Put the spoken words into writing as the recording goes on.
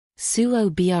Scewo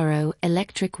BRO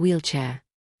electric wheelchair.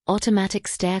 Automatic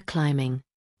stair climbing.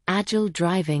 Agile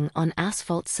driving on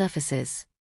asphalt surfaces.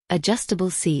 Adjustable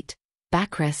seat,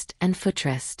 backrest and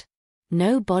footrest.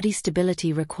 No body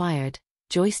stability required,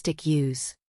 joystick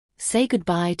use. Say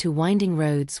goodbye to winding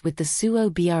roads with the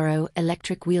Scewo BRO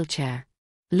electric wheelchair.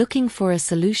 Looking for a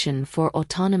solution for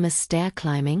autonomous stair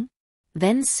climbing?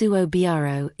 Then Scewo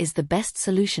BRO is the best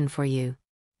solution for you.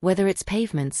 Whether it's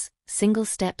pavements, single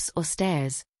steps or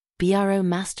stairs, BRO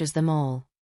masters them all.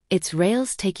 Its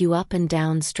rails take you up and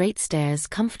down straight stairs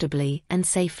comfortably and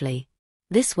safely.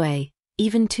 This way,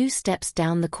 even 2 steps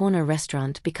down the corner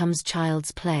restaurant becomes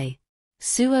child's play.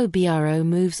 Scewo BRO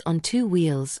moves on 2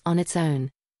 wheels on its own,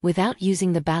 without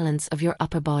using the balance of your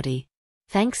upper body.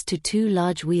 Thanks to 2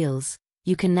 large wheels,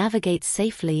 you can navigate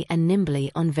safely and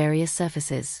nimbly on various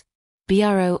surfaces.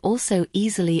 BRO also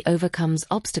easily overcomes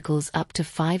obstacles up to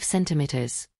 5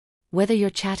 centimeters. Whether you're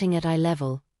chatting at eye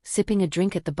level, sipping a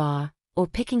drink at the bar, or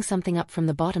picking something up from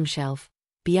the bottom shelf,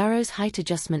 BRO's height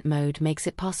adjustment mode makes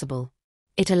it possible.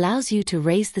 It allows you to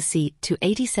raise the seat to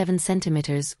 87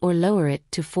 centimeters or lower it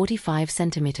to 45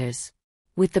 centimeters.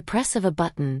 With the press of a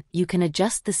button, you can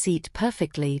adjust the seat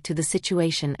perfectly to the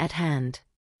situation at hand.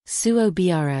 Scewo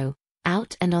BRO,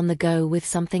 out and on the go with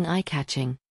something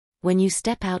eye-catching. When you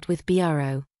step out with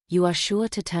BRO, you are sure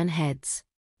to turn heads.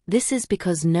 This is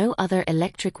because no other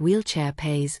electric wheelchair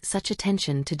pays such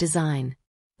attention to design.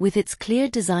 With its clear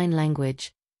design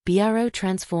language, BRO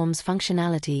transforms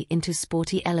functionality into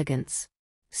sporty elegance.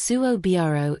 Scewo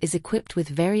BRO is equipped with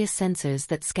various sensors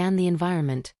that scan the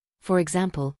environment. For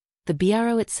example, the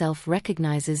BRO itself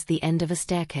recognizes the end of a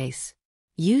staircase.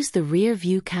 Use the rear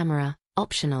view camera,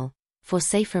 optional, for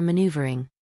safer maneuvering.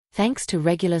 Thanks to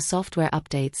regular software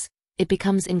updates, it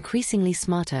becomes increasingly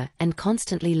smarter and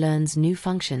constantly learns new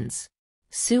functions.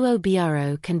 Scewo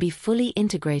BRO can be fully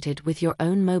integrated with your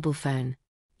own mobile phone.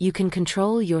 You can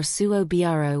control your Scewo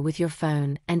BRO with your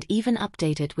phone and even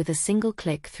update it with a single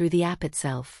click through the app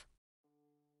itself.